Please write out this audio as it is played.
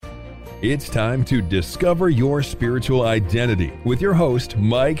It's time to discover your spiritual identity with your host,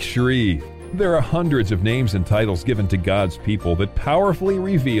 Mike Shreve. There are hundreds of names and titles given to God's people that powerfully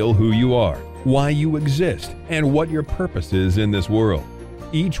reveal who you are, why you exist, and what your purpose is in this world.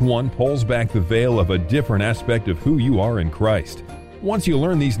 Each one pulls back the veil of a different aspect of who you are in Christ. Once you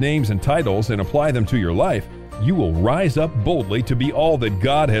learn these names and titles and apply them to your life, you will rise up boldly to be all that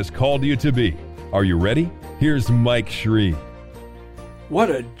God has called you to be. Are you ready? Here's Mike Shreve. What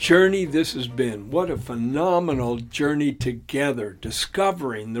a journey this has been. What a phenomenal journey together,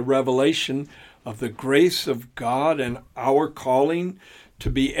 discovering the revelation of the grace of God and our calling to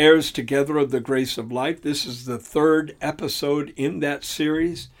be heirs together of the grace of life. This is the third episode in that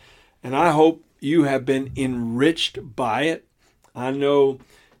series, and I hope you have been enriched by it. I know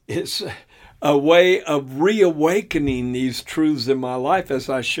it's a way of reawakening these truths in my life as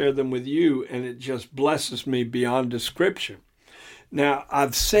I share them with you, and it just blesses me beyond description. Now,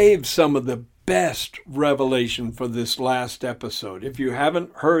 I've saved some of the best revelation for this last episode. If you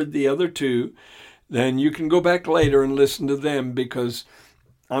haven't heard the other two, then you can go back later and listen to them, because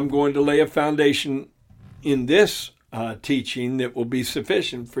I'm going to lay a foundation in this teaching that will be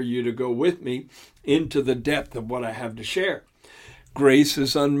sufficient for you to go with me into the depth of what I have to share. Grace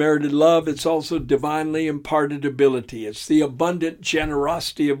is unmerited love. It's also divinely imparted ability. It's the abundant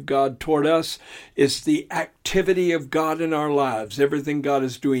generosity of God toward us. It's the activity of God in our lives. Everything God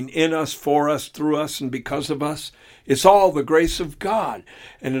is doing in us, for us, through us, and because of us. It's all the grace of God.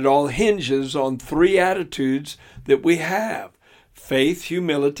 And it all hinges on three attitudes that we have: faith,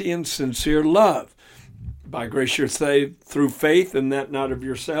 humility, and sincere love. By grace you're saved through faith, and that not of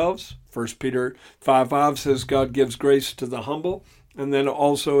yourselves. 1 Peter 5:5 says God gives grace to the humble. And then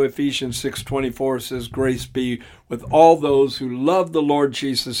also Ephesians 6:24 says, grace be with all those who love the Lord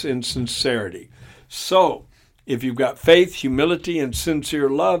Jesus in sincerity. So, if you've got faith, humility, and sincere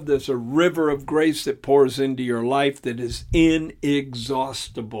love, there's a river of grace that pours into your life that is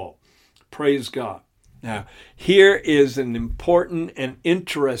inexhaustible. Praise God. Now, here is an important and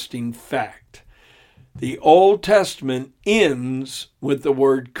interesting fact. The Old Testament ends with the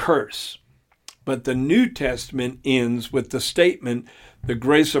word curse. But the New Testament ends with the statement, the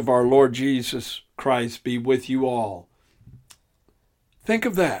grace of our Lord Jesus Christ be with you all. Think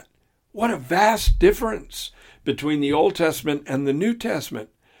of that. What a vast difference between the Old Testament and the New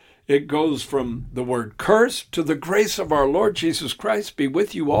Testament. It goes from the word curse to the grace of our Lord Jesus Christ be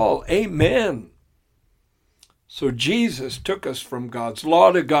with you all. Amen. So Jesus took us from God's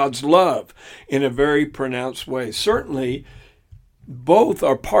law to God's love in a very pronounced way. Certainly, both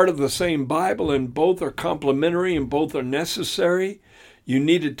are part of the same Bible, and both are complementary, and both are necessary. You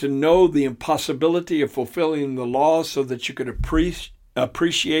needed to know the impossibility of fulfilling the law so that you could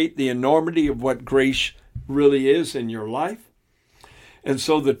appreciate the enormity of what grace really is in your life. And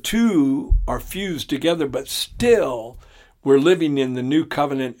so the two are fused together, but still we're living in the new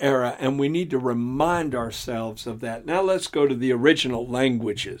covenant era, and we need to remind ourselves of that. Now let's go to the original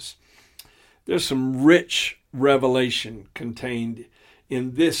languages. There's some rich revelation contained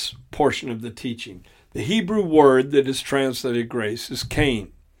in this portion of the teaching. The Hebrew word that is translated grace is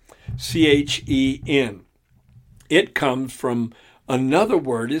Cain, C-H-E-N. It comes from another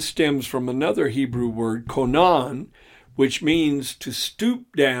word. It stems from another Hebrew word, konan, which means to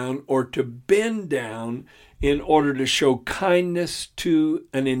stoop down or to bend down in order to show kindness to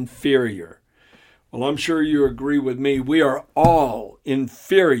an inferior. Well, I'm sure you agree with me. We are all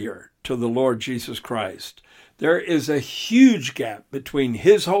inferior to the Lord Jesus Christ. There is a huge gap between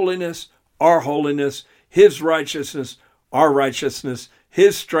His holiness, our holiness, His righteousness, our righteousness,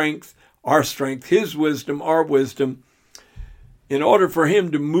 His strength, our strength, His wisdom, our wisdom. In order for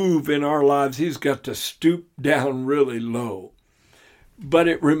Him to move in our lives, He's got to stoop down really low. But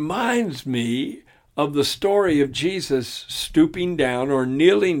it reminds me of the story of Jesus stooping down or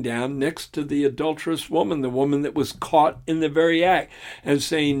kneeling down next to the adulterous woman, the woman that was caught in the very act, and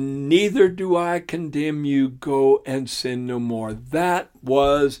saying, neither do I condemn you, go and sin no more. That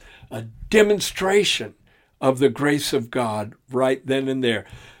was a demonstration of the grace of God right then and there.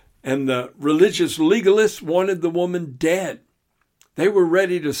 And the religious legalists wanted the woman dead. They were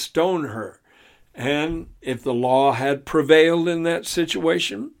ready to stone her. And if the law had prevailed in that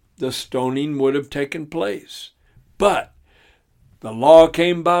situation, the stoning would have taken place. But the law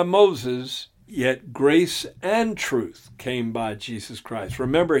came by Moses, yet grace and truth came by Jesus Christ.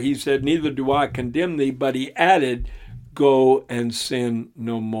 Remember, He said, neither do I condemn thee, but He added, go and sin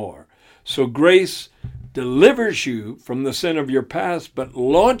no more. So grace delivers you from the sin of your past, but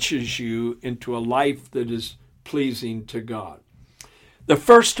launches you into a life that is pleasing to God. The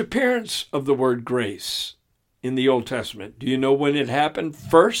first appearance of the word grace in the Old Testament. Do you know when it happened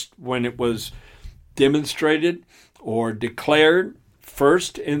first, when it was demonstrated or declared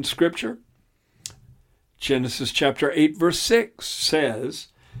first in Scripture? Genesis chapter 8, verse 6 says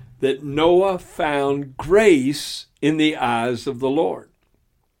that Noah found grace in the eyes of the Lord.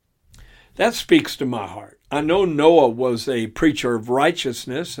 That speaks to my heart. I know Noah was a preacher of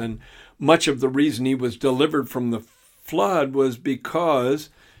righteousness, and much of the reason he was delivered from the flood was because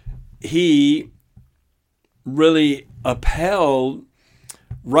he really upheld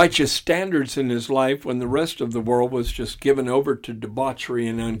righteous standards in his life when the rest of the world was just given over to debauchery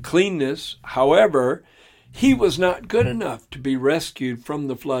and uncleanness. However, he was not good enough to be rescued from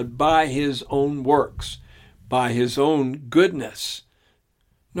the flood by his own works, by his own goodness.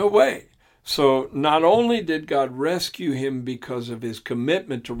 No way. So not only did God rescue him because of his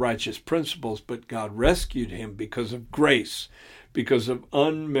commitment to righteous principles, but God rescued him because of grace, because of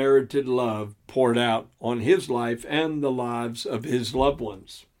unmerited love poured out on his life and the lives of his loved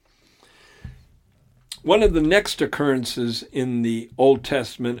ones. One of the next occurrences in the Old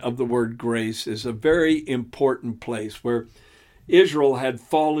Testament of the word grace is a very important place where Israel had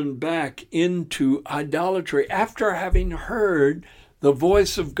fallen back into idolatry after having heard the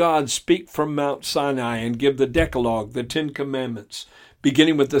voice of God speak from Mount Sinai and give the Decalogue, the Ten Commandments,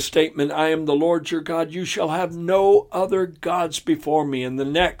 beginning with the statement, I am the Lord your God, you shall have no other gods before me. And the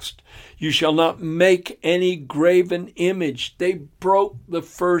next, you shall not make any graven image. They broke the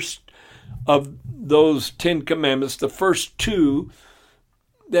first of those 10 commandments, the first two,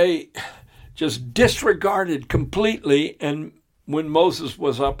 they just disregarded completely. And when Moses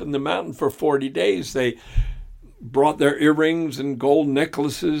was up in the mountain for 40 days, they brought their earrings and gold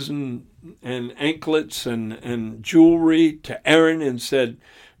necklaces and anklets and jewelry to Aaron and said,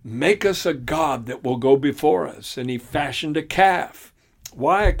 make us a god that will go before us. And he fashioned a calf.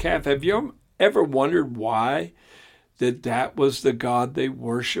 Why a calf? Have you ever wondered why that was the god they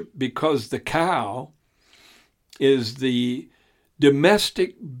worshiped? Because the cow is the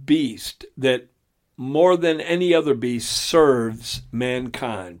domestic beast that more than any other beast serves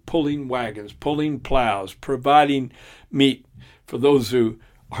mankind, pulling wagons, pulling plows, providing meat for those who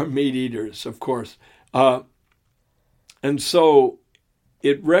are meat eaters, of course. And so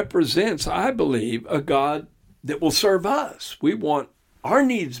it represents, I believe, a God that will serve us. We want our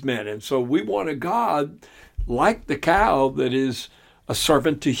needs met, and so we want a God like the cow that is a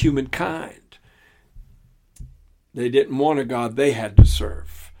servant to humankind. They didn't want a God they had to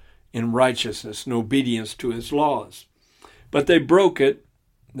serve in righteousness and obedience to his laws. But they broke it.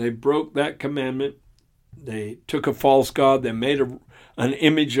 They broke that commandment. They took a false god. They made an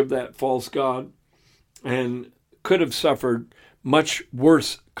image of that false god and could have suffered much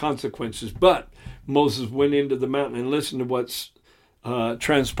worse consequences. But Moses went into the mountain and listened to what's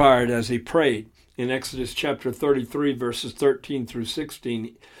transpired as he prayed. In Exodus chapter 33, verses 13 through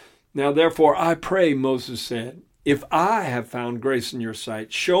 16, now therefore I pray, Moses said, if I have found grace in your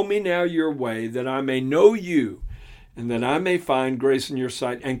sight, show me now your way, that I may know you, and that I may find grace in your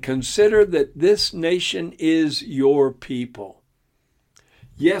sight, and consider that this nation is your people.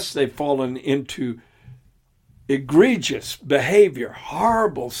 Yes, they've fallen into egregious behavior,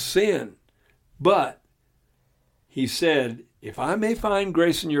 horrible sin, but he said, if I may find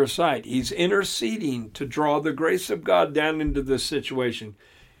grace in your sight, he's interceding to draw the grace of God down into this situation.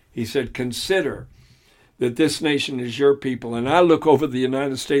 He said, consider that this nation is your people. And I look over the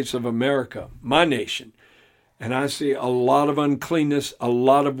United States of America, my nation, and I see a lot of uncleanness, a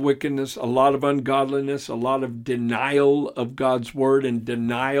lot of wickedness, a lot of ungodliness, a lot of denial of God's word and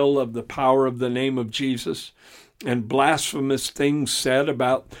denial of the power of the name of Jesus, and blasphemous things said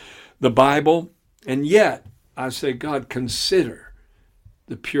about the Bible. And yet, I say, God, consider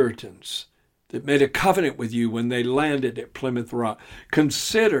the Puritans that made a covenant with you when they landed at Plymouth Rock.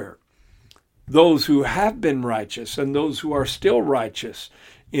 Consider those who have been righteous and those who are still righteous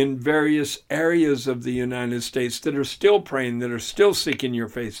in various areas of the United States that are still praying, that are still seeking your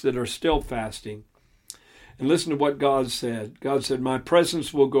face, that are still fasting. And listen to what God said. God said, my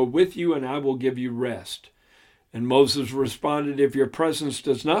presence will go with you and I will give you rest. And Moses responded, if your presence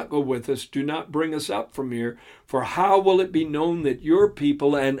does not go with us, do not bring us up from here. For how will it be known that your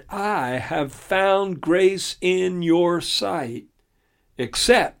people and I have found grace in your sight,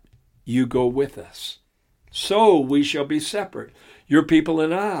 except you go with us? So we shall be separate, your people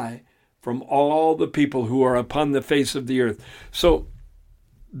and I, from all the people who are upon the face of the earth. So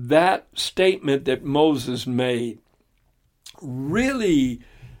that statement that Moses made really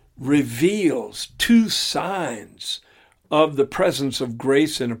reveals two signs of the presence of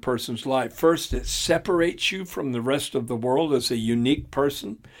grace in a person's life. First, it separates you from the rest of the world as a unique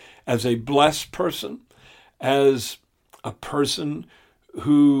person, as a blessed person, as a person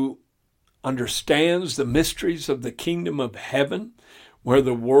who understands the mysteries of the kingdom of heaven, where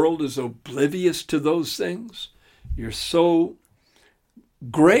the world is oblivious to those things. You're so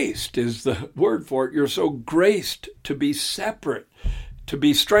graced is the word for it. You're so graced to be separate, to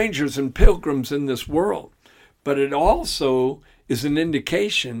be strangers and pilgrims in this world. But it also is an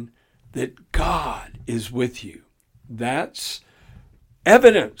indication that God is with you. That's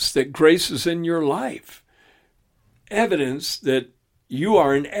evidence that grace is in your life. Evidence that you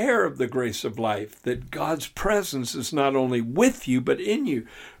are an heir of the grace of life, that God's presence is not only with you, but in you.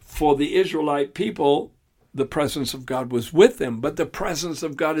 For the Israelite people, the presence of God was with them, but the presence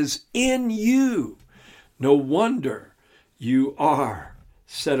of God is in you. No wonder you are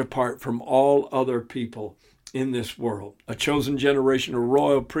set apart from all other people in this world. A chosen generation, a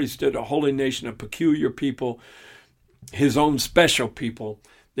royal priesthood, a holy nation, a peculiar people, his own special people,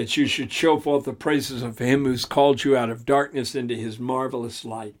 that you should show forth the praises of him who's called you out of darkness into his marvelous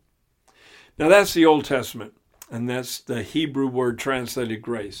light. Now that's the Old Testament, and that's the Hebrew word translated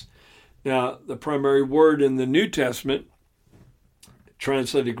grace. Now the primary word in the New Testament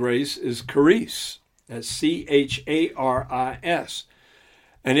translated grace is charis. That's charis.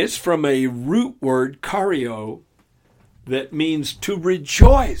 And it's from a root word, chario, that means to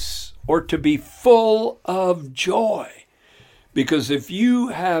rejoice or to be full of joy. Because if you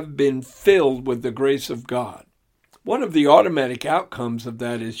have been filled with the grace of God, one of the automatic outcomes of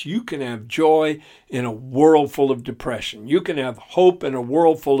that is you can have joy in a world full of depression. You can have hope in a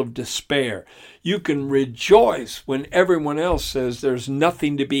world full of despair. You can rejoice when everyone else says there's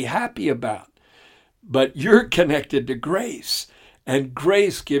nothing to be happy about. But you're connected to grace, and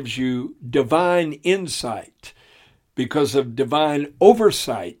grace gives you divine insight. Because of divine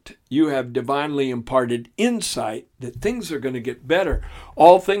oversight, you have divinely imparted insight that things are going to get better.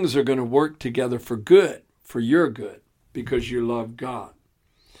 All things are going to work together for good, for your good, because you love God.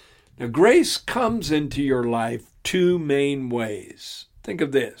 Now, grace comes into your life two main ways. Think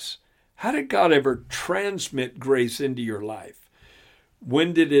of this. How did God ever transmit grace into your life?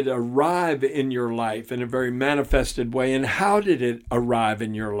 When did it arrive in your life in a very manifested way? And how did it arrive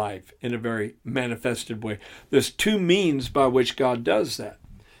in your life in a very manifested way? There's two means by which God does that.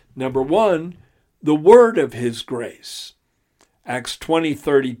 Number one, the word of his grace. Acts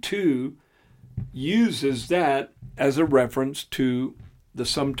 20:32 uses that as a reference to the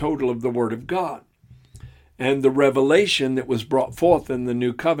sum total of the word of God and the revelation that was brought forth in the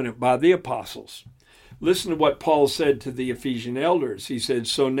new covenant by the apostles. Listen to what Paul said to the Ephesian elders. He said,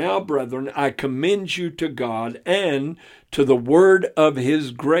 "So now, brethren, I commend you to God and to the word of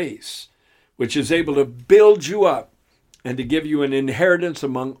his grace, which is able to build you up and to give you an inheritance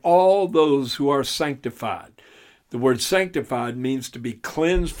among all those who are sanctified." The word sanctified means to be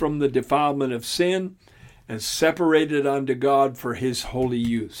cleansed from the defilement of sin and separated unto God for his holy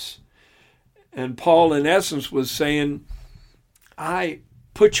use. And Paul, in essence, was saying, I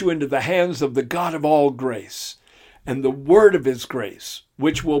put you into the hands of the God of all grace and the word of his grace,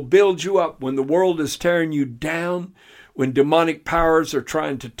 which will build you up when the world is tearing you down, when demonic powers are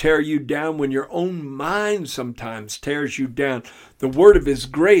trying to tear you down, when your own mind sometimes tears you down. The word of his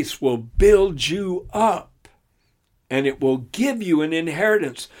grace will build you up, and it will give you an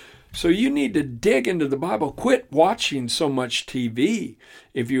inheritance. So you need to dig into the Bible. Quit watching so much TV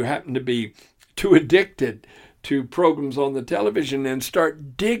if you happen to be too addicted to programs on the television, and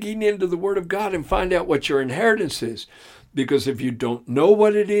start digging into the Word of God and find out what your inheritance is. Because if you don't know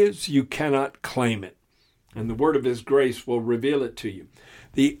what it is, you cannot claim it. And the word of his grace will reveal it to you.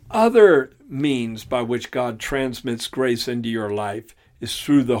 The other means by which God transmits grace into your life is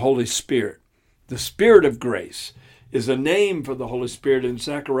through the Holy Spirit. The Spirit of grace is a name for the Holy Spirit in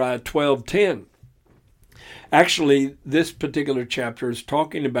Zechariah 12:10. Actually, this particular chapter is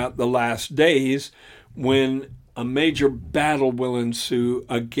talking about the last days when a major battle will ensue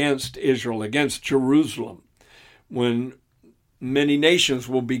against Israel, against Jerusalem, when many nations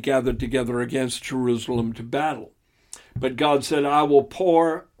will be gathered together against Jerusalem to battle. But God said, I will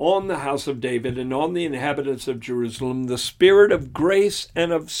pour on the house of David and on the inhabitants of Jerusalem the spirit of grace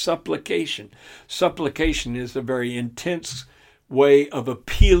and of supplication. Supplication is a very intense way of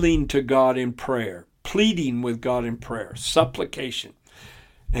appealing to God in prayer, pleading with God in prayer, supplication.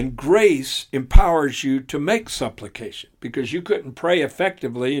 And grace empowers you to make supplication, because you couldn't pray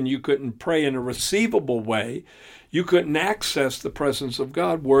effectively and you couldn't pray in a receivable way. You couldn't access the presence of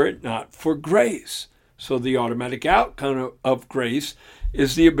God were it not for grace. So the automatic outcome of grace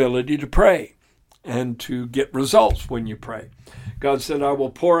is the ability to pray and to get results when you pray. God said, I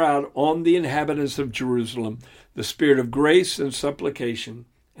will pour out on the inhabitants of Jerusalem the spirit of grace and supplication,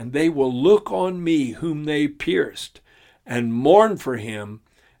 and they will look on me whom they pierced, and mourn for him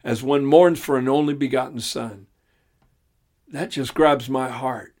as one mourns for an only begotten son. That just grabs my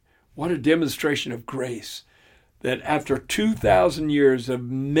heart. What a demonstration of grace, that after 2,000 years of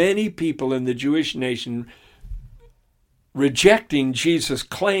many people in the Jewish nation rejecting Jesus'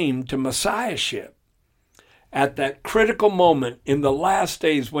 claim to messiahship, at that critical moment in the last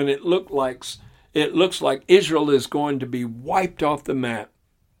days when it looks like Israel is going to be wiped off the map,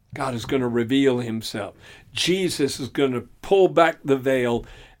 God is going to reveal himself. Jesus is going to pull back the veil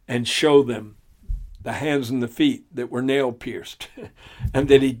and show them the hands and the feet that were nail pierced and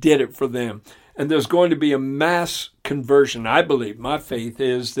that he did it for them. And there's going to be a mass conversion. I believe, my faith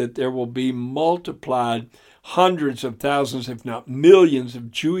is that there will be multiplied hundreds of thousands, if not millions,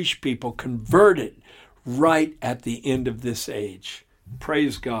 of Jewish people converted right at the end of this age.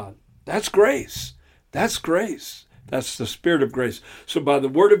 Praise God. That's grace. That's grace. That's the Spirit of grace. So by the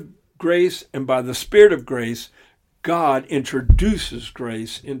word of grace and by the Spirit of grace, God introduces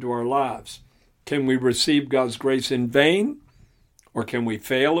grace into our lives. Can we receive God's grace in vain? Or can we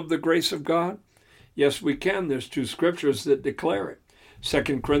fail of the grace of God? Yes, we can. There's two scriptures that declare it.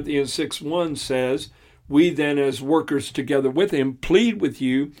 2 Corinthians 6:1 says, "We then as workers together with him plead with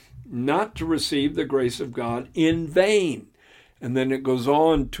you not to receive the grace of God in vain." And then it goes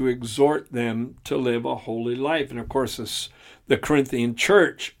on to exhort them to live a holy life. And of course, the Corinthian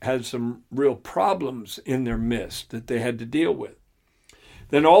church had some real problems in their midst that they had to deal with.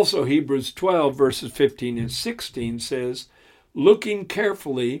 Then also Hebrews 12, verses 15 and 16 says, "Looking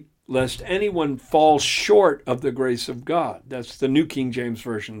carefully, lest anyone fall short of the grace of God." That's the New King James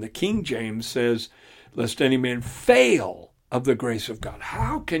Version. The King James says, "Lest any man fail of the grace of God."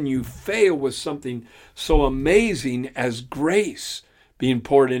 How can you fail with something so amazing as grace being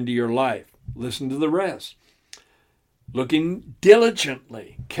poured into your life? Listen to the rest. "Looking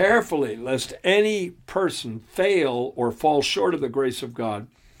diligently, carefully, lest any person fail or fall short of the grace of God,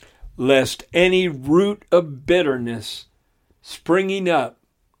 lest any root of bitterness springing up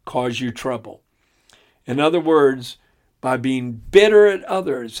cause you trouble." In other words, by being bitter at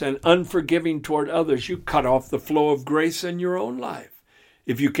others and unforgiving toward others, you cut off the flow of grace in your own life.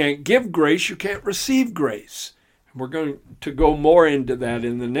 If you can't give grace, you can't receive grace. We're going to go more into that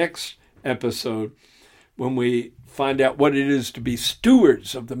in the next episode when we find out what it is to be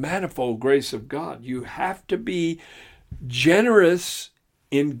stewards of the manifold grace of God. You have to be generous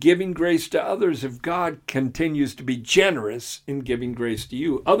in giving grace to others if God continues to be generous in giving grace to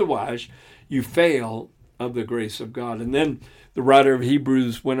you. Otherwise, you fail of the grace of God. And then the writer of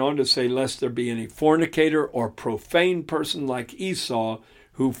Hebrews went on to say, "Lest there be any fornicator or profane person like Esau,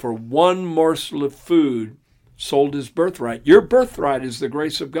 who for one morsel of food sold his birthright." Your birthright is the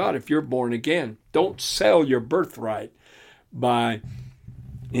grace of God if you're born again. Don't sell your birthright by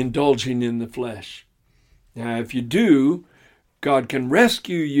indulging in the flesh. Now, if you do, God can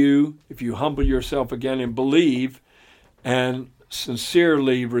rescue you if you humble yourself again and believe and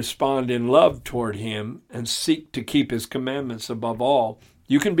sincerely respond in love toward him and seek to keep his commandments above all.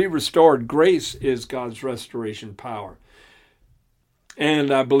 You can be restored. Grace is God's restoration power.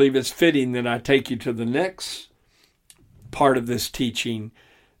 And I believe it's fitting that I take you to the next part of this teaching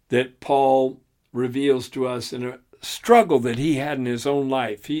that Paul reveals to us in a struggle that he had in his own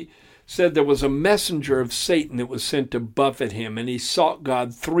life. He said there was a messenger of Satan that was sent to buffet him, and he sought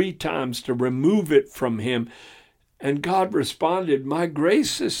God 3 times to remove it from him. And God responded, "My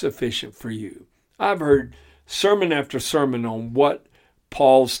grace is sufficient for you." I've heard sermon after sermon on what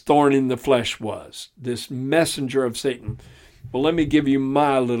Paul's thorn in the flesh was, this messenger of Satan. Well, let me give you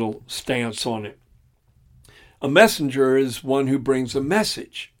my little stance on it. A messenger is one who brings a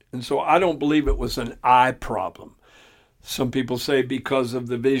message. And so I don't believe it was an eye problem. Some people say because of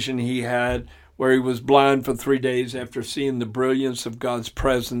the vision he had where he was blind for 3 days after seeing the brilliance of God's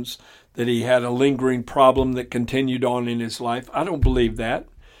presence, that he had a lingering problem that continued on in his life. I don't believe that,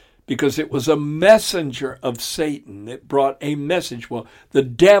 because it was a messenger of Satan that brought a message. Well, the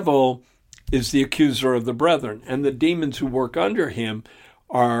devil is the accuser of the brethren, and the demons who work under him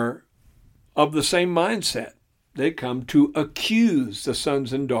are of the same mindset. They come to accuse the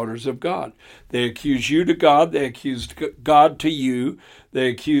sons and daughters of God. They accuse you to God. They accuse God to you. They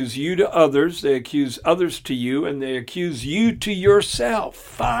accuse you to others. They accuse others to you. And they accuse you to yourself.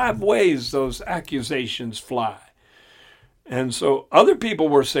 5 ways those accusations fly. And so other people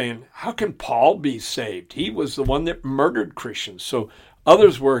were saying, how can Paul be saved? He was the one that murdered Christians. So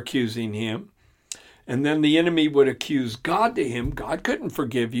others were accusing him. And then the enemy would accuse God to him. God couldn't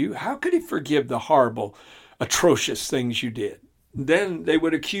forgive you. How could he forgive the horrible, atrocious things you did? Then they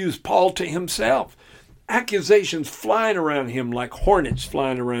would accuse Paul to himself. accusations flying around him like hornets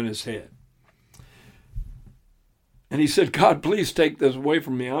flying around his head. And he said, God, please take this away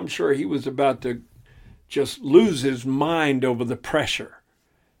from me. I'm sure he was about to just lose his mind over the pressure.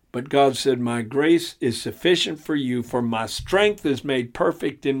 But God said, my grace is sufficient for you, for my strength is made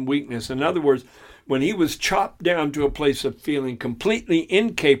perfect in weakness. In other words, when he was chopped down to a place of feeling completely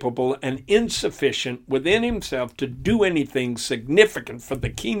incapable and insufficient within himself to do anything significant for the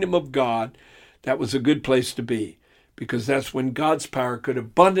kingdom of God, that was a good place to be, because that's when God's power could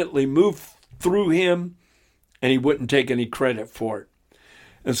abundantly move through him and he wouldn't take any credit for it.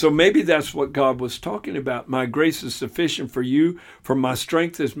 And so maybe that's what God was talking about. My grace is sufficient for you, for my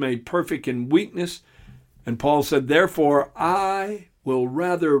strength is made perfect in weakness. And Paul said, therefore, I will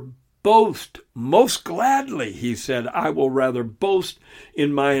rather boast most gladly. He said, I will rather boast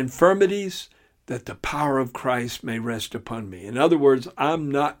in my infirmities, that the power of Christ may rest upon me. In other words,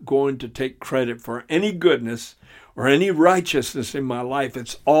 I'm not going to take credit for any goodness or any righteousness in my life.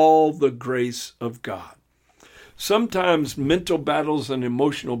 It's all the grace of God. Sometimes mental battles and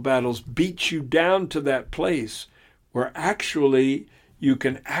emotional battles beat you down to that place where actually you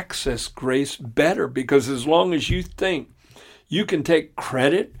can access grace better, because as long as you think you can take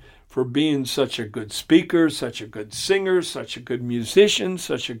credit for being such a good speaker, such a good singer, such a good musician,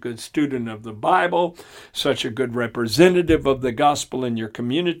 such a good student of the Bible, such a good representative of the gospel in your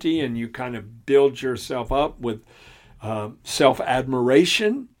community, and you kind of build yourself up with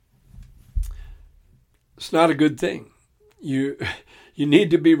self-admiration, it's not a good thing. You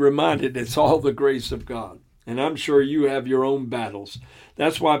need to be reminded it's all the grace of God. And I'm sure you have your own battles.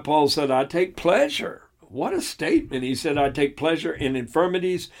 That's why Paul said, I take pleasure. What a statement. He said, I take pleasure in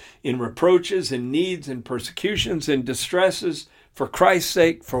infirmities, in reproaches, in needs, in persecutions, in distresses, for Christ's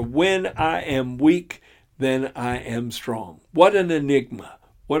sake, for when I am weak, then I am strong. What an enigma.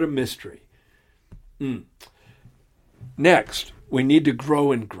 What a mystery. Next, we need to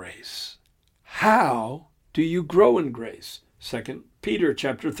grow in grace. How do you grow in grace? 2 Peter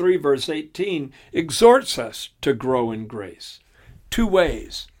chapter 3, verse 18 exhorts us to grow in grace. 2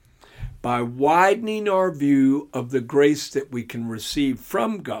 ways. By widening our view of the grace that we can receive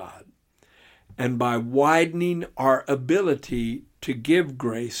from God, and by widening our ability to give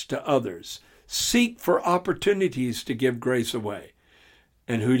grace to others. Seek for opportunities to give grace away.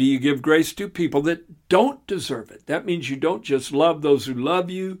 And who do you give grace to? People that don't deserve it. That means you don't just love those who love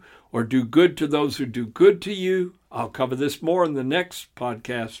you or do good to those who do good to you. I'll cover this more in the next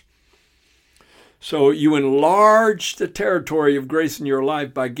podcast. So you enlarge the territory of grace in your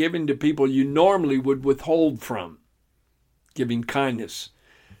life by giving to people you normally would withhold from. Giving kindness,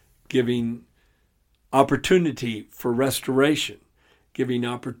 giving opportunity for restoration, giving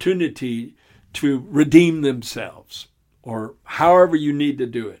opportunity to redeem themselves, or however you need to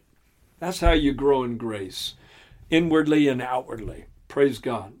do it. That's how you grow in grace, inwardly and outwardly. Praise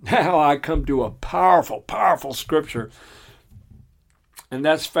God. Now I come to a powerful, powerful scripture, and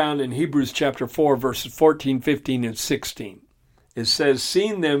that's found in Hebrews chapter 4, verses 14, 15, and 16. It says,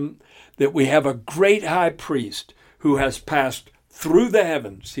 seeing then that we have a great high priest who has passed through the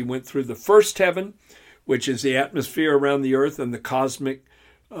heavens. He went through the first heaven, which is the atmosphere around the earth and the cosmic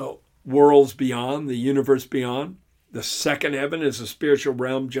worlds beyond, the universe beyond. The second heaven is a spiritual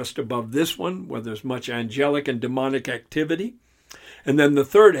realm just above this one, where there's much angelic and demonic activity. And then the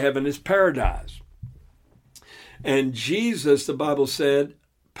third heaven is paradise. And Jesus, the Bible said,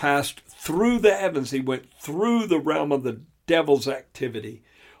 passed through the heavens. He went through the realm of the devil's activity,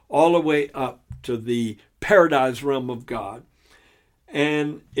 all the way up to the paradise realm of God.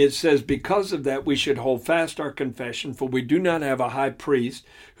 And it says, because of that, we should hold fast our confession, for we do not have a high priest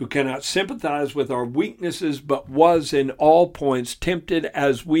who cannot sympathize with our weaknesses, but was in all points tempted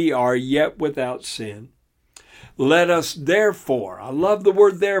as we are, yet without sin. Let us therefore, I love the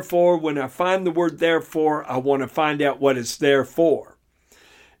word therefore. When I find the word therefore, I want to find out what it's there for.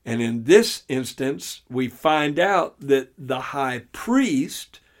 And in this instance, we find out that the high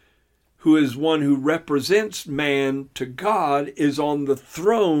priest, who is one who represents man to God, is on the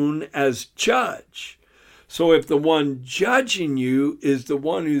throne as judge. So if the one judging you is the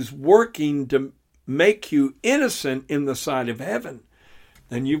one who's working to make you innocent in the sight of heaven,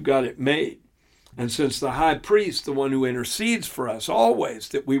 then you've got it made. And since the high priest, the one who intercedes for us always,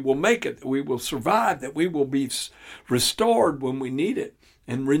 that we will make it, that we will survive, that we will be restored when we need it,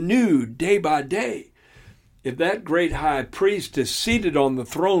 and renewed day by day. If that great high priest is seated on the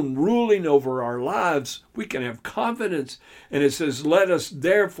throne ruling over our lives, we can have confidence. And it says, let us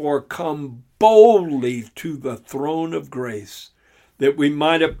therefore come boldly to the throne of grace, that we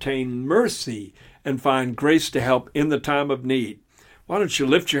might obtain mercy and find grace to help in the time of need. Why don't you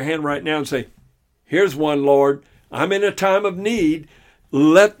lift your hand right now and say, Here's one, Lord. I'm in a time of need.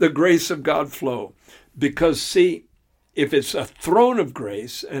 Let the grace of God flow. Because, see, if it's a throne of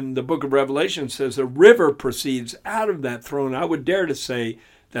grace, and the book of Revelation says a river proceeds out of that throne, I would dare to say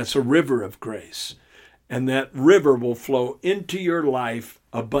that's a river of grace. And that river will flow into your life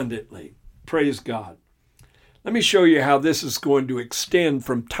abundantly. Praise God. Let me show you how this is going to extend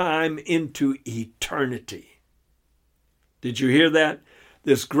from time into eternity. Did you hear that?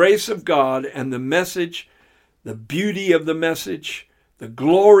 This grace of God and the message, the beauty of the message, the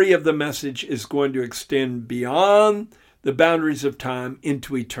glory of the message is going to extend beyond the boundaries of time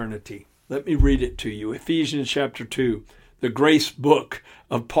into eternity. Let me read it to you. Ephesians chapter 2, the grace book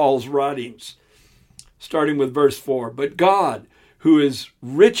of Paul's writings, starting with verse 4. But God, who is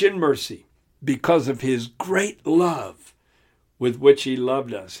rich in mercy, because of his great love with which he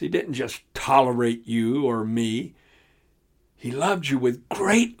loved us. He didn't just tolerate you or me. He loved you with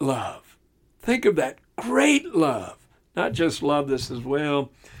great love. Think of that, great love. Not just love that says, well,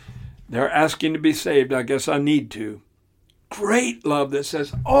 they're asking to be saved, I guess I need to. Great love that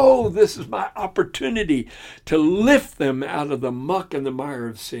says, oh, this is my opportunity to lift them out of the muck and the mire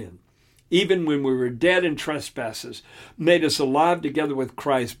of sin. Even when we were dead in trespasses, made us alive together with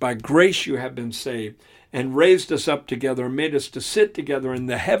Christ. By grace you have been saved, and raised us up together, and made us to sit together in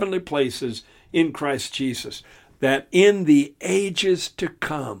the heavenly places in Christ Jesus, that in the ages to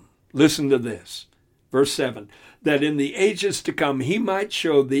come, listen to this, verse 7, that in the ages to come he might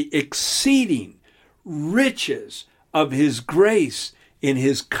show the exceeding riches of his grace in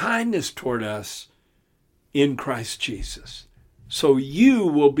his kindness toward us in Christ Jesus. So you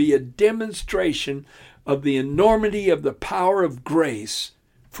will be a demonstration of the enormity of the power of grace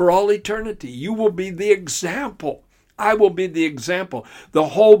for all eternity. You will be the example. I will be the example. The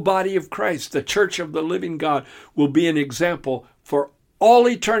whole body of Christ, the church of the living God, will be an example for all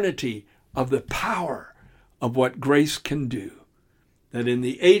eternity of the power of what grace can do. That in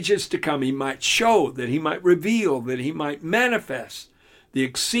the ages to come he might show, that he might reveal, that he might manifest the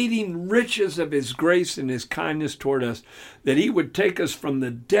exceeding riches of his grace and his kindness toward us, that he would take us from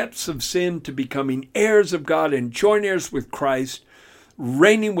the depths of sin to becoming heirs of God and joint heirs with Christ,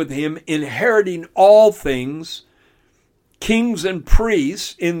 reigning with him, inheriting all things, kings and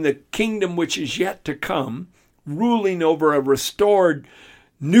priests in the kingdom which is yet to come, ruling over a restored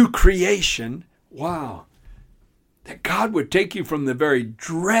new creation. Wow. That God would take you from the very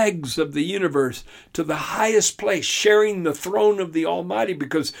dregs of the universe to the highest place, sharing the throne of the Almighty,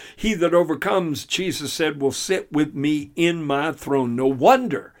 because he that overcomes, Jesus said, will sit with me in my throne. No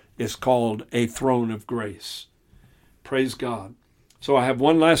wonder it's called a throne of grace. Praise God. So I have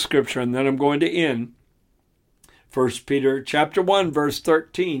one last scripture, and then I'm going to end. 1 Peter chapter 1, verse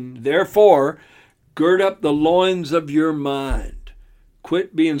 13. Therefore, gird up the loins of your mind.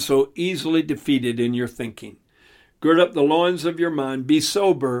 Quit being so easily defeated in your thinking. Gird up the loins of your mind, be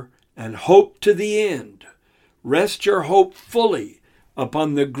sober, and hope to the end. Rest your hope fully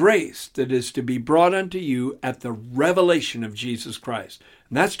upon the grace that is to be brought unto you at the revelation of Jesus Christ.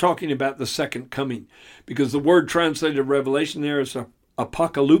 And that's talking about the second coming, because the word translated revelation there is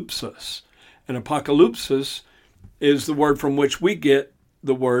apocalypsis. And apocalypsis is the word from which we get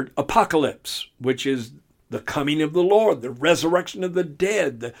the word apocalypse, which is the coming of the Lord, the resurrection of the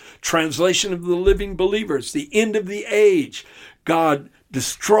dead, the translation of the living believers, the end of the age, God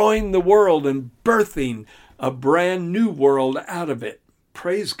destroying the world and birthing a brand new world out of it.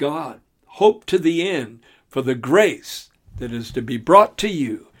 Praise God. Hope to the end for the grace that is to be brought to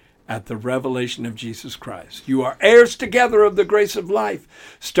you at the revelation of Jesus Christ. You are heirs together of the grace of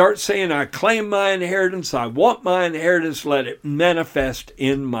life. Start saying, I claim my inheritance. I want my inheritance. Let it manifest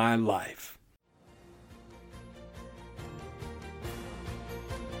in my life.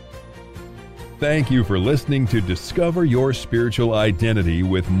 Thank you for listening to Discover Your Spiritual Identity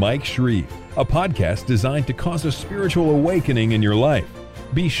with Mike Shreve, a podcast designed to cause a spiritual awakening in your life.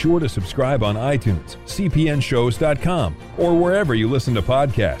 Be sure to subscribe on iTunes, cpnshows.com, or wherever you listen to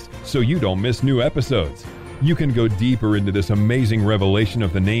podcasts so you don't miss new episodes. You can go deeper into this amazing revelation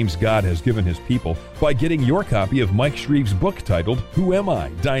of the names God has given his people by getting your copy of Mike Shreve's book titled, Who Am I?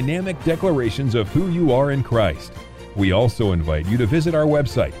 Dynamic Declarations of Who You Are in Christ. We also invite you to visit our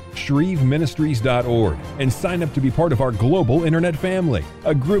website, shreveministries.org, and sign up to be part of our global internet family,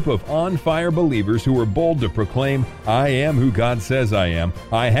 a group of on-fire believers who are bold to proclaim, I am who God says I am,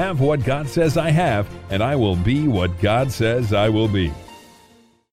 I have what God says I have, and I will be what God says I will be.